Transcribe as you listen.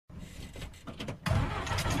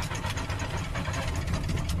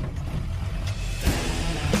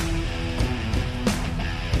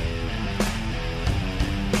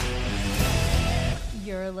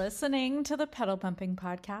You're listening to the Pedal Pumping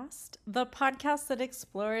Podcast, the podcast that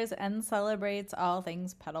explores and celebrates all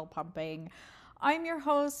things pedal pumping. I'm your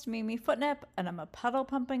host, Mimi Footnip, and I'm a pedal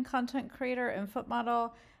pumping content creator and foot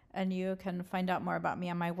model. And you can find out more about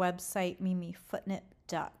me on my website,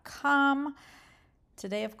 mimifootnip.com.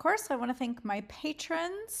 Today, of course, I want to thank my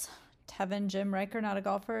patrons, Tevin, Jim, Riker, Not a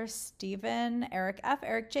Golfer, Steven, Eric F.,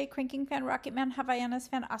 Eric J., Cranking Fan, Rocket Man, Havaianas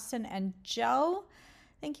Fan, Austin, and Joe.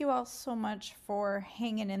 Thank you all so much for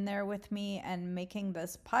hanging in there with me and making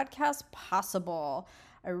this podcast possible.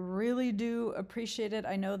 I really do appreciate it.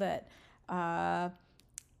 I know that I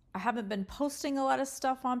haven't been posting a lot of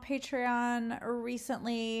stuff on Patreon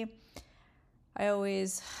recently. I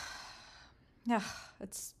always,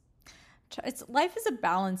 it's life is a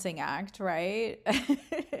balancing act, right?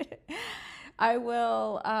 I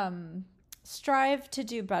will strive to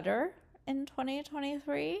do better in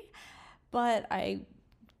 2023, but I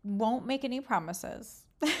won't make any promises.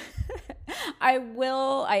 I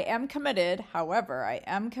am committed. However, I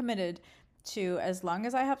am committed to, as long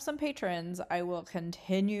as I have some patrons, I will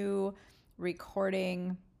continue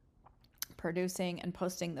recording, producing, and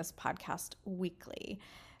posting this podcast weekly.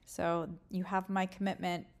 So you have my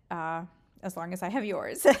commitment as long as I have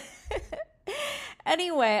yours.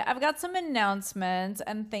 Anyway, I've got some announcements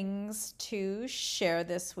and things to share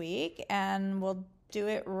this week, and we'll do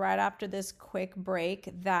it right after this quick break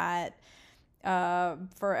that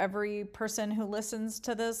for every person who listens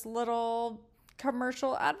to this little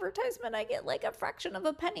commercial advertisement, I get like a fraction of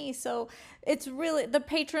a penny. So it's really, the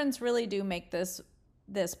patrons really do make this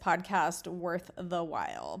podcast worth the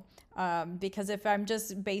while. Because if I'm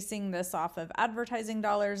just basing this off of advertising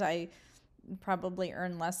dollars, I probably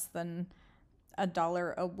earn less than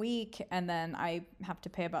 $1 a week, and then I have to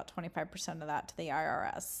pay about 25% of that to the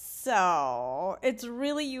IRS. So it's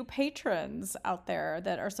really you patrons out there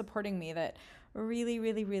that are supporting me that really,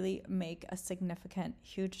 really, really make a significant,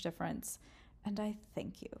 huge difference. And I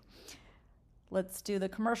thank you. Let's do the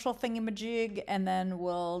commercial thingamajig, and then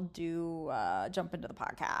we'll do jump into the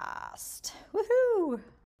podcast. Woohoo!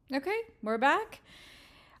 Okay, we're back.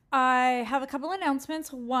 I have a couple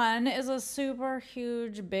announcements. One is a super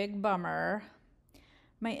huge, big bummer.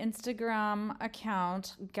 My Instagram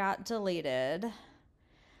account got deleted.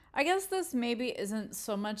 I guess this maybe isn't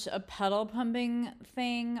so much a pedal pumping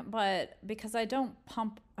thing, but because I don't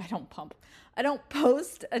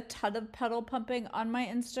post a ton of pedal pumping on my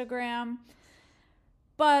Instagram,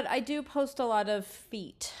 but I do post a lot of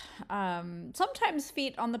feet. Sometimes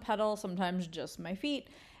feet on the pedal, sometimes just my feet.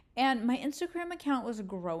 And my Instagram account was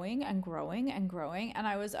growing and growing and growing, and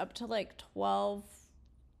I was up to like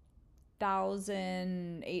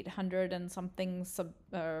 12,800 and something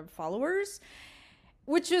followers,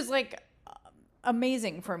 which is like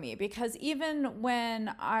amazing for me, because even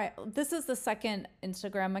when this is the second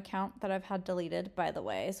Instagram account that I've had deleted, by the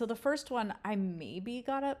way. So the first one, I maybe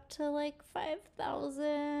got up to like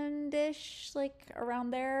 5,000-ish, like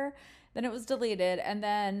around there. Then it was deleted. And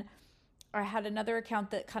then I had another account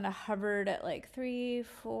that kind of hovered at like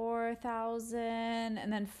 3,000-4,000.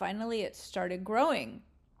 And then finally it started growing.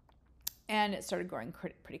 And it started growing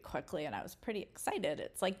pretty quickly. And I was pretty excited.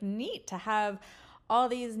 It's like neat to have all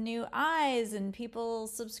these new eyes and people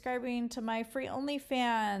subscribing to my free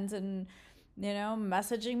OnlyFans and, you know,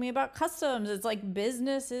 messaging me about customs. It's like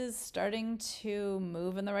business is starting to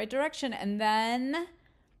move in the right direction. And then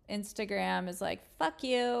Instagram is like, fuck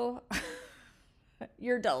you.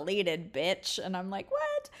 You're deleted, bitch. And I'm like,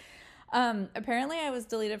 what? Apparently I was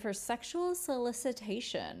deleted for sexual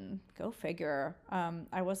solicitation. Go figure.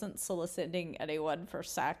 I wasn't soliciting anyone for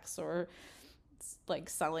sex or like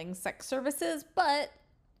selling sex services, but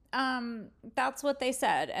that's what they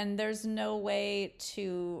said, and there's no way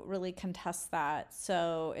to really contest that,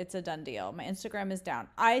 so it's a done deal. My Instagram is down.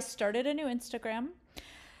 I started a new Instagram.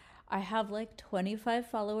 I have like 25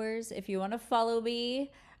 followers. If you want to follow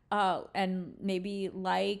me and maybe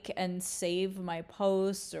like and save my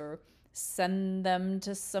posts or send them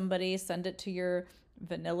to somebody, send it to your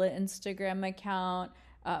vanilla Instagram account,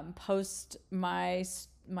 post my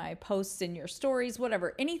posts in your stories,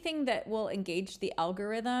 whatever, anything that will engage the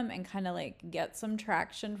algorithm and kind of like get some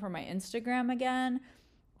traction for my Instagram again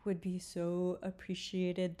would be so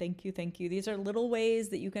appreciated. Thank you. Thank you. These are little ways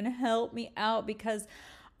that you can help me out, because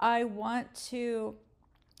I want to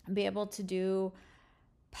be able to do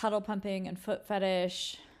pedal pumping and foot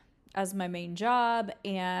fetish as my main job.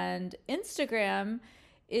 And Instagram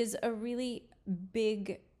is a really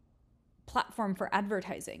big platform for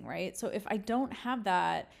advertising, right? So if I don't have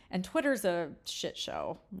that, and Twitter's a shit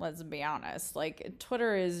show, let's be honest. Like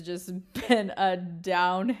Twitter has just been a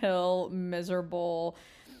downhill, miserable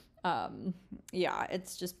Um, yeah,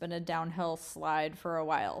 it's just been a downhill slide for a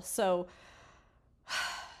while. So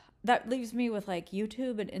that leaves me with like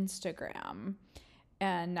YouTube and Instagram.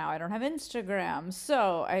 And now I don't have Instagram.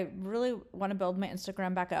 So I really want to build my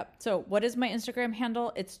Instagram back up. So, what is my Instagram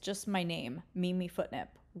handle? It's just my name, Mimi Footnip,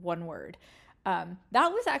 one word. That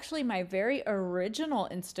was actually my very original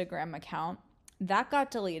Instagram account. That got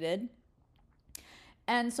deleted.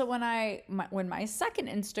 And so when my second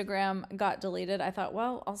Instagram got deleted, I thought,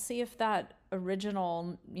 well, I'll see if that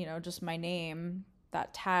original, just my name,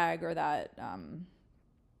 that tag or that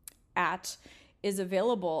at is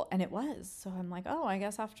available, and it was. So I'm like, oh, I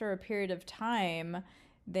guess after a period of time,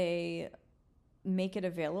 they make it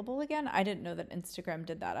available again. I didn't know that Instagram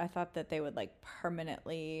did that. I thought that they would like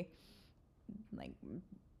permanently like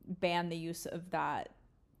ban the use of that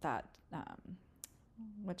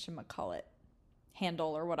whatchamacallit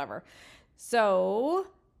handle or whatever. So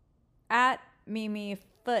at Mimi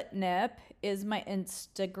Footnip is my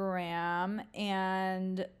Instagram,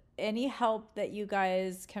 and any help that you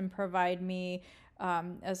guys can provide me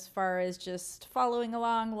as far as just following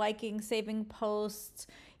along, liking, saving posts,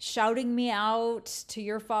 shouting me out to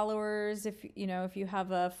your followers if you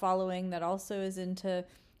have a following that also is into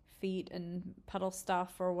feet and pedal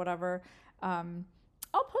stuff or whatever.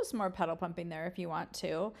 I'll post more pedal pumping there if you want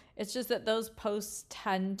to. It's just that those posts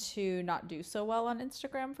tend to not do so well on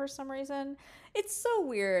Instagram for some reason. It's so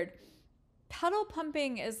weird. Pedal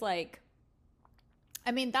pumping is like,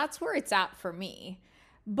 I mean, that's where it's at for me,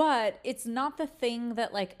 but it's not the thing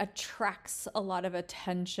that like attracts a lot of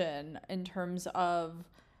attention in terms of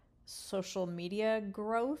social media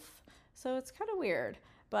growth. So it's kind of weird.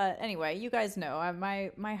 But anyway, you guys know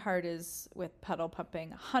my heart is with pedal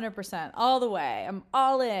pumping 100% all the way. I'm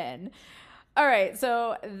all in. All right,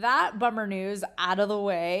 so that bummer news out of the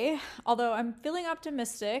way. Although I'm feeling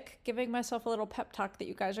optimistic, giving myself a little pep talk that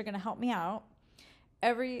you guys are going to help me out.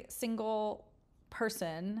 Every single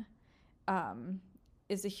person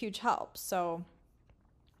is a huge help. So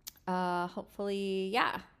hopefully,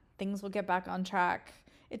 yeah, things will get back on track.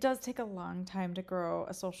 It does take a long time to grow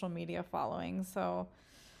a social media following. So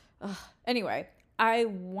anyway, I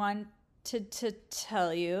wanted to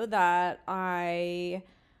tell you that I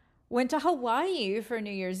went to Hawaii for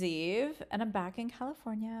New Year's Eve, and I'm back in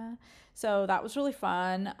California. So that was really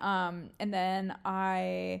fun. And then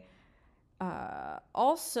I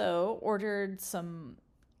also ordered some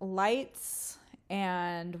lights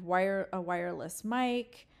and a wireless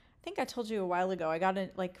mic. I think I told you a while ago. I got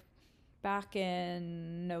it like back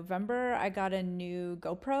in November. I got a new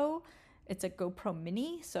GoPro. It's a GoPro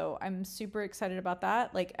Mini, so I'm super excited about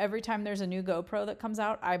that. Like every time there's a new GoPro that comes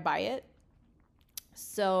out, I buy it.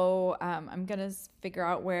 So I'm gonna figure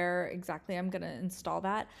out where exactly I'm gonna install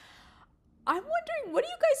that. I'm wondering, what do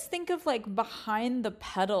you guys think of like behind the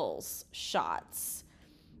pedals shots?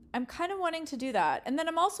 I'm kind of wanting to do that. And then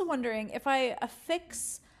I'm also wondering if I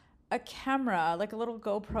affix a camera, like a little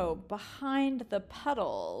GoPro behind the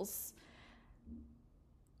pedals.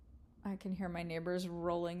 I can hear my neighbors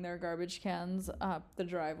rolling their garbage cans up the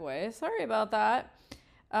driveway. Sorry about that.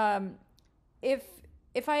 If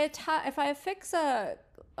if I affix a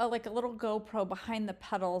like a little GoPro behind the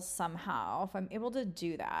pedals somehow, if I'm able to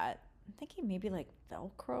do that, I'm thinking maybe like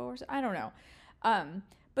Velcro or I don't know.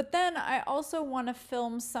 But then I also want to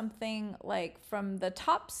film something like from the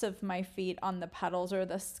tops of my feet on the pedals or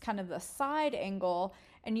this kind of the side angle,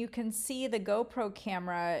 and you can see the GoPro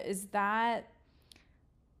camera. Is that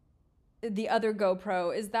the other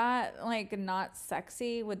GoPro? Is that like not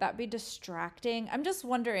sexy? Would that be distracting? I'm just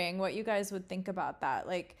wondering what you guys would think about that.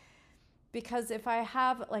 Like, because if I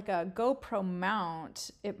have like a GoPro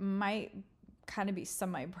mount, it might kind of be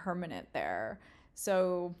semi-permanent there.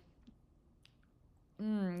 So,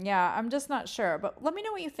 yeah, I'm just not sure. But let me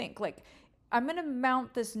know what you think. Like, I'm going to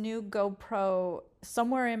mount this new GoPro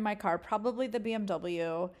somewhere in my car, probably the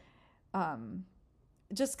BMW.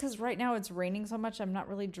 Just because right now it's raining so much, I'm not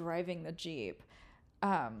really driving the Jeep.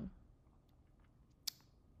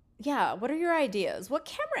 Yeah, what are your ideas? What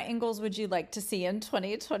camera angles would you like to see in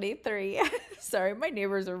 2023? Sorry, my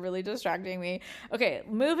neighbors are really distracting me. Okay,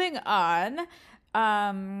 moving on.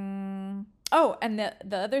 Oh, and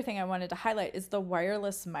the other thing I wanted to highlight is the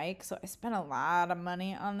wireless mic. So I spent a lot of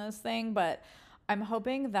money on this thing, but I'm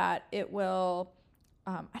hoping that it will.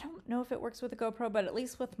 I don't know if it works with the GoPro, but at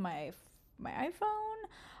least with my iPhone,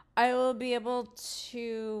 I will be able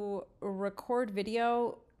to record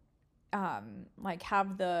video, like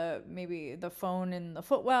have maybe the phone in the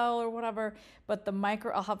footwell or whatever, but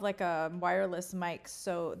I'll have like a wireless mic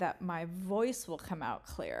so that my voice will come out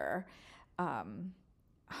clear.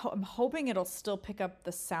 I'm hoping it'll still pick up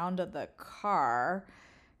the sound of the car.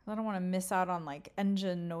 I don't want to miss out on like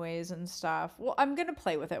engine noise and stuff. Well, I'm going to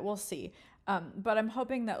play with it. We'll see. But I'm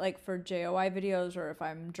hoping that like for JOI videos or if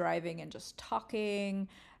I'm driving and just talking,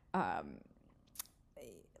 um,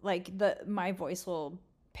 like my voice will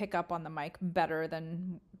pick up on the mic better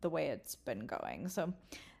than the way it's been going. So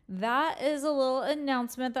that is a little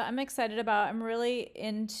announcement that I'm excited about. I'm really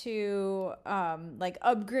into like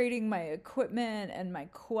upgrading my equipment and my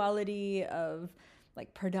quality of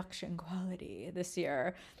like production quality this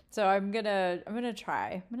year. So I'm gonna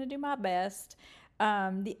try. I'm gonna do my best.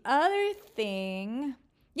 The other thing,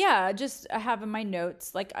 yeah, just I have in my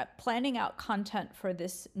notes like planning out content for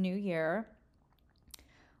this new year.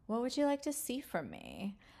 What would you like to see from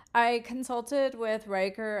me? I consulted with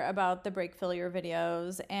Riker about the brake failure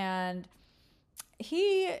videos, and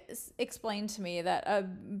he explained to me that a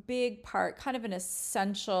big part, kind of an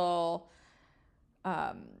essential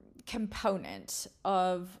component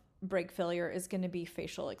of brake failure is going to be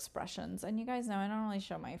facial expressions. And you guys know I don't really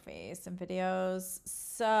show my face in videos,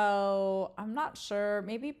 so I'm not sure.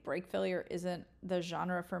 Maybe brake failure isn't the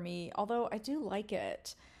genre for me, although I do like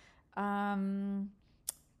it.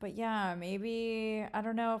 But yeah, maybe, I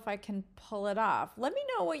don't know if I can pull it off. Let me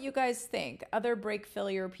know what you guys think. Other brake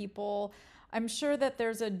failure people. I'm sure that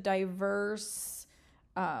there's a diverse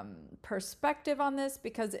perspective on this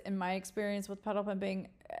because in my experience with pedal pumping,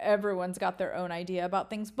 everyone's got their own idea about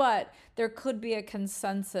things, but there could be a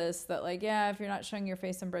consensus that like, yeah, if you're not showing your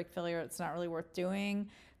face in brake failure, it's not really worth doing.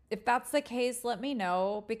 If that's the case, let me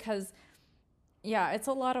know because yeah, it's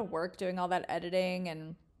a lot of work doing all that editing,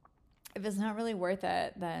 and if it's not really worth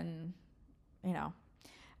it, then, you know,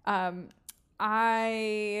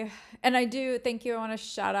 I do thank you. I want to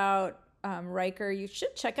shout out Riker. You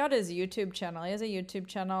should check out his YouTube channel. He has a YouTube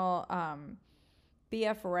channel,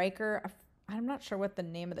 BF Riker. I'm not sure what the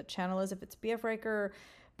name of the channel is, if it's BF Riker,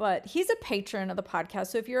 but he's a patron of the podcast.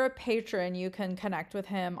 So if you're a patron, you can connect with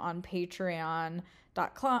him on patreon.com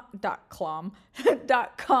 /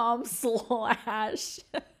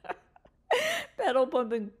 pedal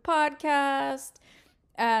pumping podcast,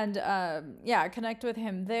 and yeah, connect with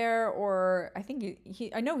him there, or I think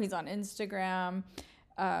I know he's on Instagram.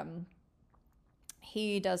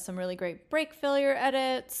 He does some really great brake failure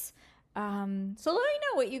edits. So let me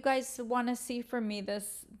know what you guys want to see from me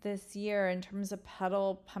this year in terms of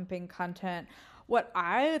pedal pumping content. What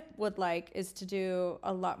I would like is to do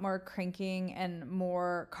a lot more cranking and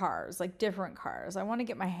more cars, like different cars. I want to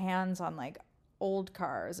get my hands on like old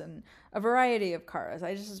cars and a variety of cars.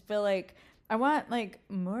 I just feel like I want like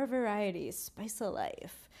more variety, spice of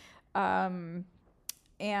life. And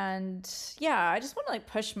yeah, I just want to like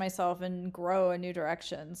push myself and grow a new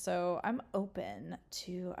direction. So I'm open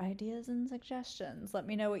to ideas and suggestions. Let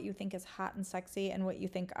me know what you think is hot and sexy and what you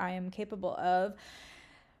think I am capable of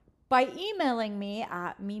by emailing me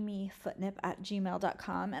at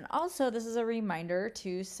mimifootnip@gmail.com. And also, this is a reminder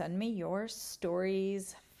to send me your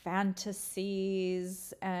stories,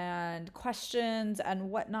 fantasies, and questions and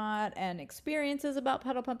whatnot, and experiences about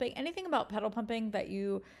pedal pumping. Anything about pedal pumping that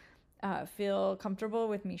you feel comfortable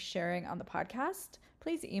with me sharing on the podcast,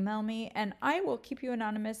 please email me, and I will keep you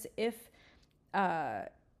anonymous if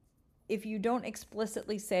you don't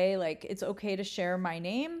explicitly say like it's okay to share my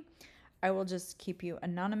name. I will just keep you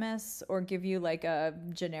anonymous or give you like a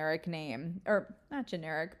generic name, or not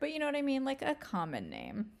generic, but you know what I mean? Like a common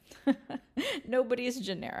name. Nobody's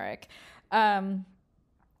generic. All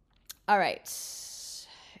right.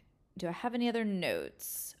 Do I have any other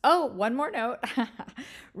notes? Oh, one more note.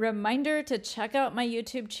 Reminder to check out my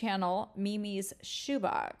YouTube channel, Mimi's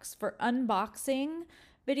Shoebox, for unboxing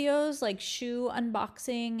videos like shoe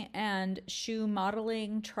unboxing and shoe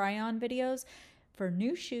modeling try-on videos for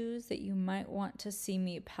new shoes that you might want to see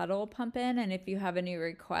me pedal pump in. And if you have any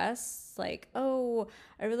requests like, oh,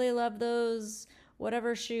 I really love those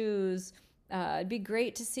whatever shoes, it'd be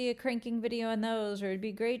great to see a cranking video in those, or it'd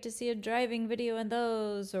be great to see a driving video in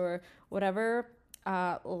those, or whatever,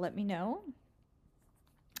 let me know.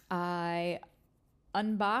 I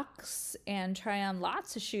unbox and try on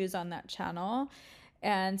lots of shoes on that channel.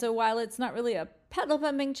 And so while it's not really a pedal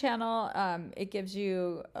pumping channel, it gives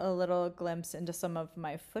you a little glimpse into some of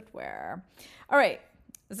my footwear. All right,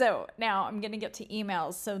 so now I'm going to get to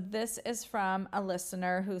emails. So this is from a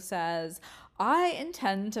listener who says, I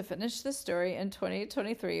intend to finish the story in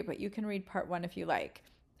 2023, but you can read part 1 if you like.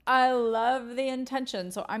 I love the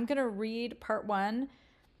intention. So I'm going to read part 1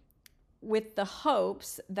 with the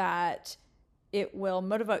hopes that it will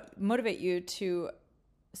motivate you to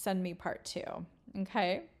send me part 2.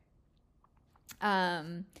 Okay.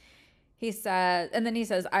 He said, and then he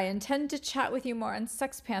says, I intend to chat with you more on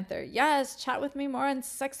Sex Panther. Yes, chat with me more on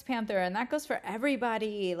Sex Panther. And that goes for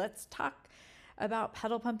everybody. Let's talk about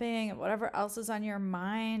pedal pumping and whatever else is on your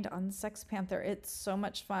mind on Sex Panther. It's so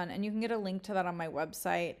much fun. And you can get a link to that on my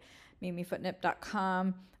website,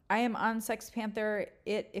 mimifootnip.com. I am on Sex Panther.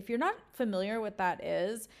 If you're not familiar what that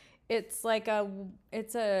is, it's a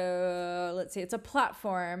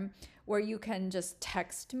platform where you can just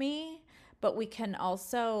text me, but we can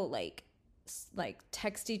also like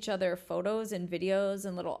text each other photos and videos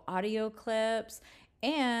and little audio clips.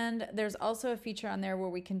 And there's also a feature on there where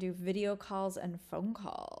we can do video calls and phone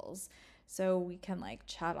calls. So we can like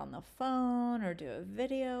chat on the phone or do a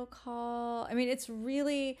video call. I mean,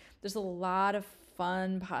 there's a lot of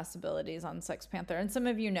fun possibilities on Sex Panther. And some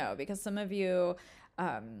of you know, because some of you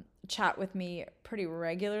chat with me pretty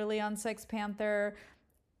regularly on Sex Panther.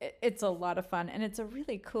 It's a lot of fun, and it's a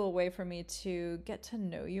really cool way for me to get to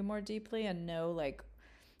know you more deeply and know, like,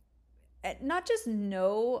 not just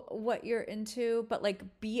know what you're into, but like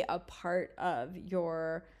be a part of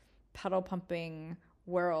your pedal pumping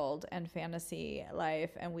world and fantasy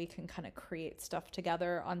life, and we can kind of create stuff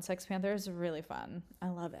together on Sex Panther. It's really fun. I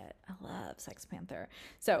love it. I love Sex Panther.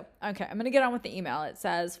 So, okay, I'm going to get on with the email. It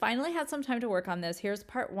says, finally had some time to work on this. Here's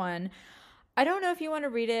part 1. I don't know if you want to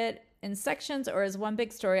read it in sections or as one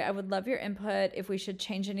big story. I would love your input if we should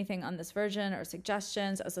change anything on this version or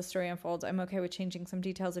suggestions as the story unfolds. I'm okay with changing some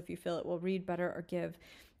details if you feel it will read better or give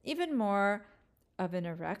even more of an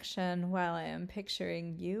erection while I am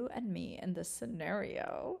picturing you and me in this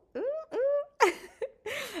scenario. Ooh, ooh.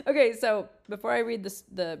 Okay, so before I read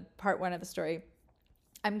the part 1 of the story,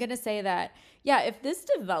 I'm going to say that, yeah, if this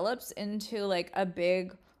develops into like a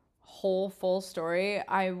big whole full story,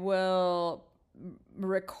 I will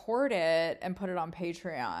record it and put it on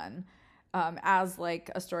Patreon as like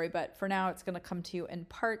a story. But for now, it's going to come to you in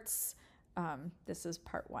parts. This is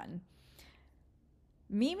part 1.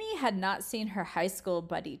 Mimi had not seen her high school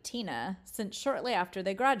buddy Tina since shortly after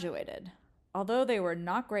they graduated. Although they were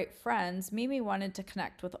not great friends, Mimi wanted to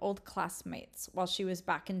connect with old classmates while she was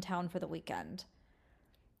back in town for the weekend.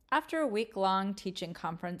 After a week-long teaching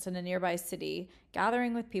conference in a nearby city,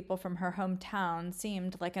 gathering with people from her hometown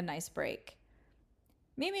seemed like a nice break.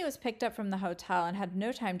 Mimi was picked up from the hotel and had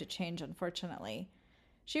no time to change, unfortunately.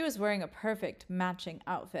 She was wearing a perfect matching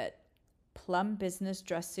outfit, plum business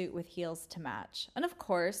dress suit with heels to match, and of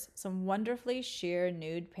course, some wonderfully sheer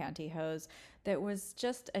nude pantyhose that was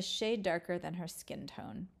just a shade darker than her skin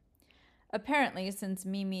tone. Apparently, since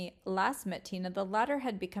Mimi last met Tina, the latter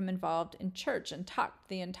had become involved in church and talked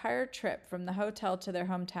the entire trip from the hotel to their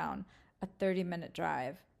hometown, a 30-minute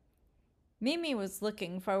drive. Mimi was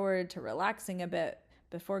looking forward to relaxing a bit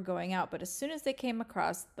before going out, but as soon as they came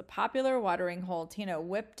across the popular watering hole, Tina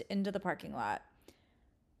whipped into the parking lot.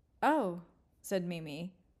 Oh, said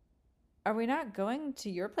Mimi. Are we not going to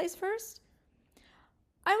your place first?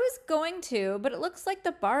 I was going to, but it looks like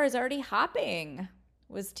the bar is already hopping,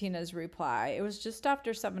 was Tina's reply. It was just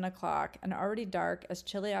after 7 o'clock and already dark as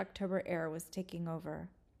chilly October air was taking over.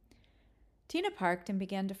 Tina parked and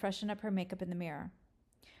began to freshen up her makeup in the mirror.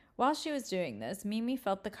 While she was doing this, Mimi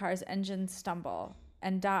felt the car's engine stumble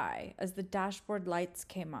and die as the dashboard lights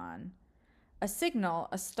came on. A signal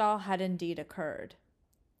a stall had indeed occurred.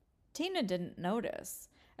 Tina didn't notice,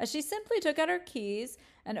 as she simply took out her keys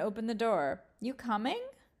and opened the door. You coming?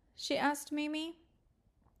 She asked Mimi.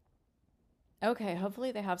 Okay,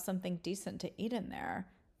 hopefully they have something decent to eat in there,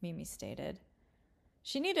 Mimi stated.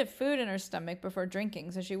 She needed food in her stomach before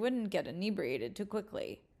drinking so she wouldn't get inebriated too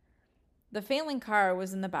quickly. The failing car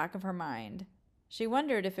was in the back of her mind. She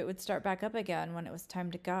wondered if it would start back up again when it was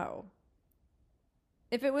time to go.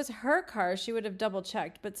 If it was her car, she would have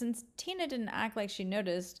double-checked, but since Tina didn't act like she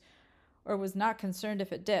noticed or was not concerned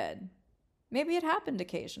if it did, maybe it happened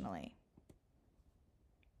occasionally.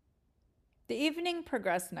 The evening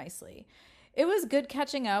progressed nicely. It was good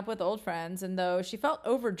catching up with old friends, and though she felt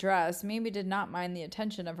overdressed, Mimi did not mind the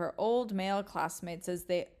attention of her old male classmates as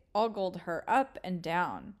they ogled her up and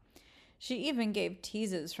down. She even gave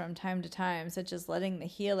teases from time to time, such as letting the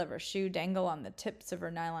heel of her shoe dangle on the tips of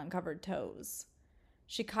her nylon-covered toes.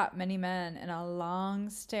 She caught many men in a long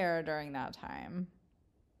stare during that time.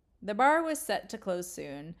 The bar was set to close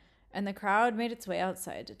soon, and the crowd made its way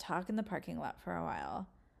outside to talk in the parking lot for a while.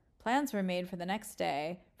 Plans were made for the next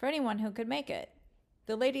day for anyone who could make it.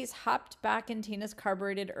 The ladies hopped back in Tina's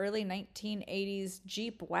carbureted early 1980s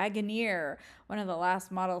Jeep Wagoneer, one of the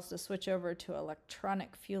last models to switch over to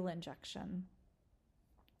electronic fuel injection.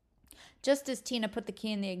 Just as Tina put the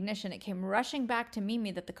key in the ignition, it came rushing back to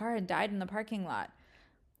Mimi that the car had died in the parking lot.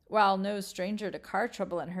 While no stranger to car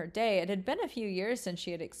trouble in her day, it had been a few years since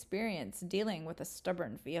she had experienced dealing with a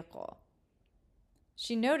stubborn vehicle.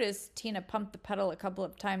 She noticed Tina pumped the pedal a couple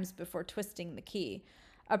of times before twisting the key,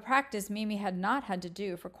 a practice Mimi had not had to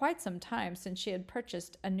do for quite some time since she had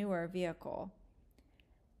purchased a newer vehicle.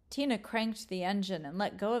 Tina cranked the engine and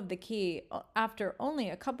let go of the key after only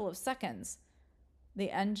a couple of seconds.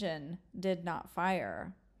 The engine did not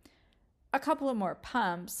fire. A couple of more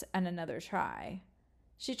pumps and another try.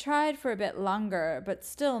 She tried for a bit longer, but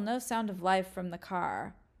still no sound of life from the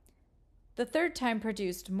car. The third time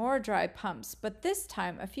produced more dry pumps, but this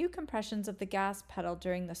time a few compressions of the gas pedal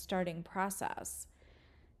during the starting process.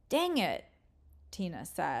 "Dang it," Tina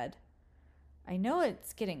said. "I know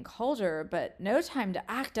it's getting colder, but no time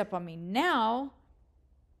to act up on me now."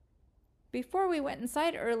 "Before we went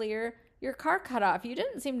inside earlier, your car cut off. You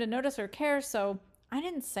didn't seem to notice or care, so I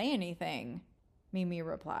didn't say anything," Mimi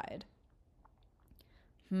replied.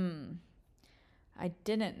 I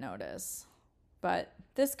didn't notice. But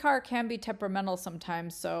this car can be temperamental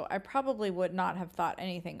sometimes, so I probably would not have thought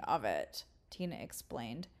anything of it, Tina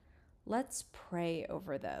explained. "Let's pray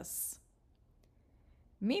over this."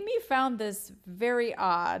 Mimi found this very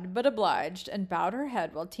odd, but obliged, and bowed her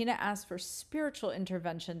head while Tina asked for spiritual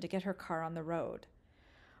intervention to get her car on the road.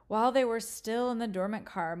 While they were still in the dormant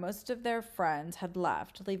car, most of their friends had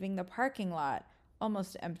left, leaving the parking lot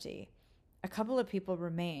almost empty. A couple of people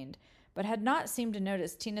remained, but had not seemed to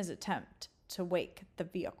notice Tina's attempt to wake the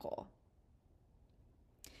vehicle.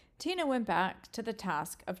 Tina went back to the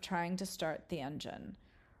task of trying to start the engine.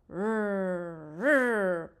 Rrr,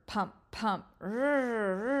 rrr, pump, pump,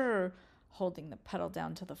 rrr, rrr, holding the pedal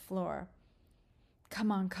down to the floor.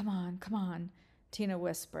 Come on, come on, come on," Tina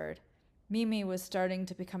whispered. Mimi was starting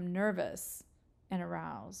to become nervous and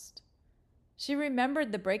aroused. She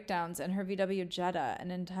remembered the breakdowns in her VW Jetta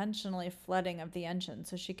and intentionally flooding of the engine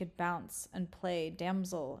so she could bounce and play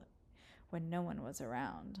damsel when no one was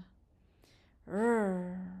around. "I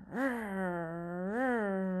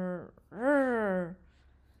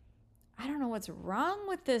don't know what's wrong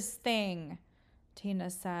with this thing,"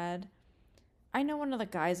 Tina said. "I know one of the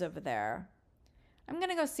guys over there. I'm going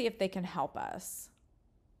to go see if they can help us."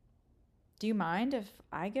 "Do you mind if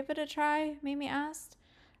I give it a try?" Mimi asked.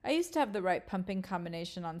 "I used to have the right pumping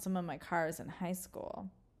combination on some of my cars in high school."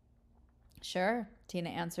 "Sure," Tina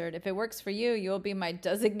answered. "If it works for you, you'll be my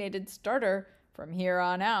designated starter from here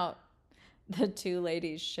on out." The two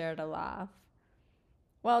ladies shared a laugh.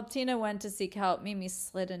 While Tina went to seek help, Mimi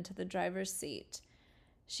slid into the driver's seat.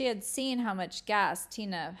 She had seen how much gas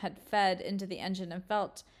Tina had fed into the engine and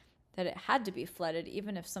felt that it had to be flooded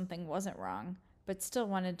even if something wasn't wrong, but still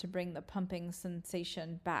wanted to bring the pumping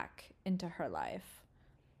sensation back into her life.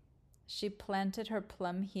 She planted her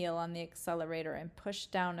plum heel on the accelerator and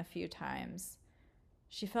pushed down a few times.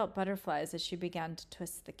 She felt butterflies as she began to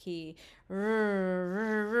twist the key.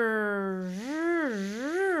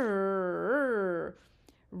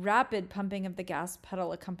 Rapid pumping of the gas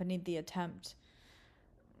pedal accompanied the attempt.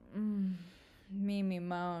 Mimi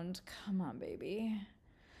moaned. "Come on, baby.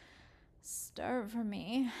 Start for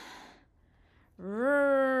me."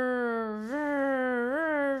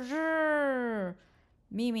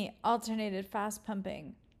 Mimi alternated fast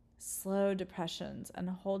pumping, slow depressions, and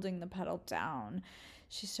holding the pedal down.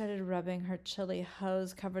 She started rubbing her chilly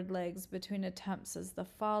hose-covered legs between attempts as the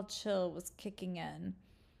fall chill was kicking in.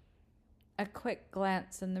 A quick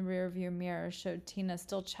glance in the rearview mirror showed Tina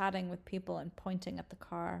still chatting with people and pointing at the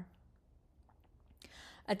car.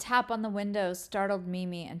 A tap on the window startled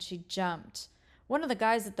Mimi, and she jumped. One of the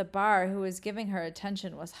guys at the bar who was giving her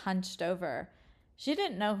attention was hunched over. She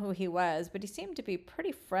didn't know who he was, but he seemed to be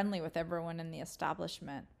pretty friendly with everyone in the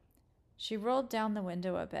establishment. She rolled down the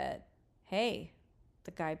window a bit. "Hey,"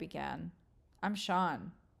 the guy began. "I'm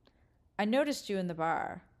Sean. I noticed you in the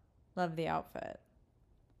bar. Love the outfit.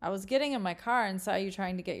 I was getting in my car and saw you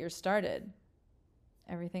trying to get yours started.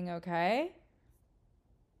 Everything okay?"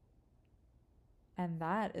 And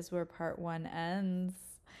that is where part 1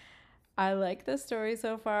 ends. I like the story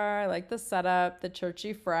so far. I like the setup, the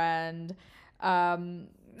churchy friend, the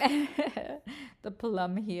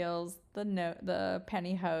plum heels, the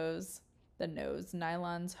pantyhose, the nose,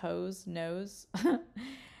 nylons, hose, nose.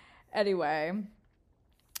 Anyway,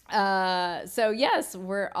 so yes,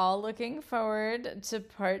 we're all looking forward to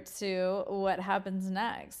part 2. What happens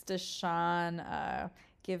next? Does Sean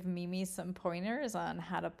give Mimi some pointers on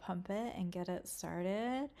how to pump it and get it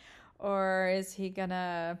started? Or is he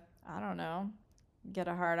gonna, I don't know, get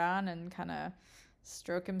a hard on and kind of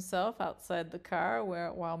stroke himself outside the car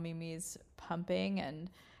while Mimi's pumping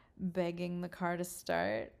and begging the car to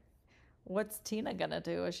start? What's Tina gonna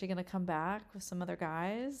do? Is she gonna come back with some other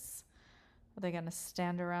guys? Are they gonna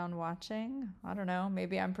stand around watching? I don't know.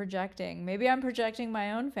 Maybe I'm projecting. Maybe I'm projecting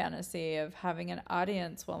my own fantasy of having an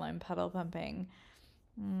audience while I'm pedal pumping.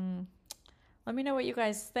 Let me know what you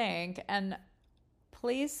guys think. And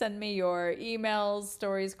please send me your emails,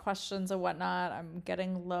 stories, questions, and whatnot. I'm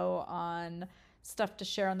getting low on stuff to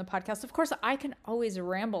share on the podcast. Of course, I can always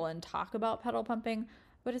ramble and talk about pedal pumping,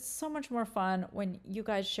 but it's so much more fun when you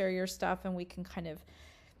guys share your stuff and we can kind of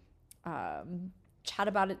chat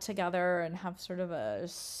about it together and have sort of a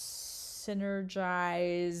synergized,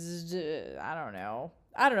 I don't know.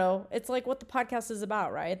 It's like what the podcast is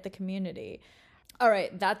about, right? The community. All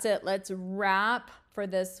right, that's it. Let's wrap for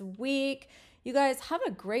this week. You guys have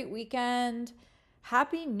a great weekend.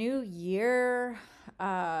 Happy New Year.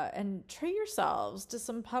 And treat yourselves to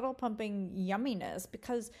some pedal pumping yumminess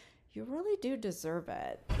because you really do deserve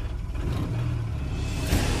it.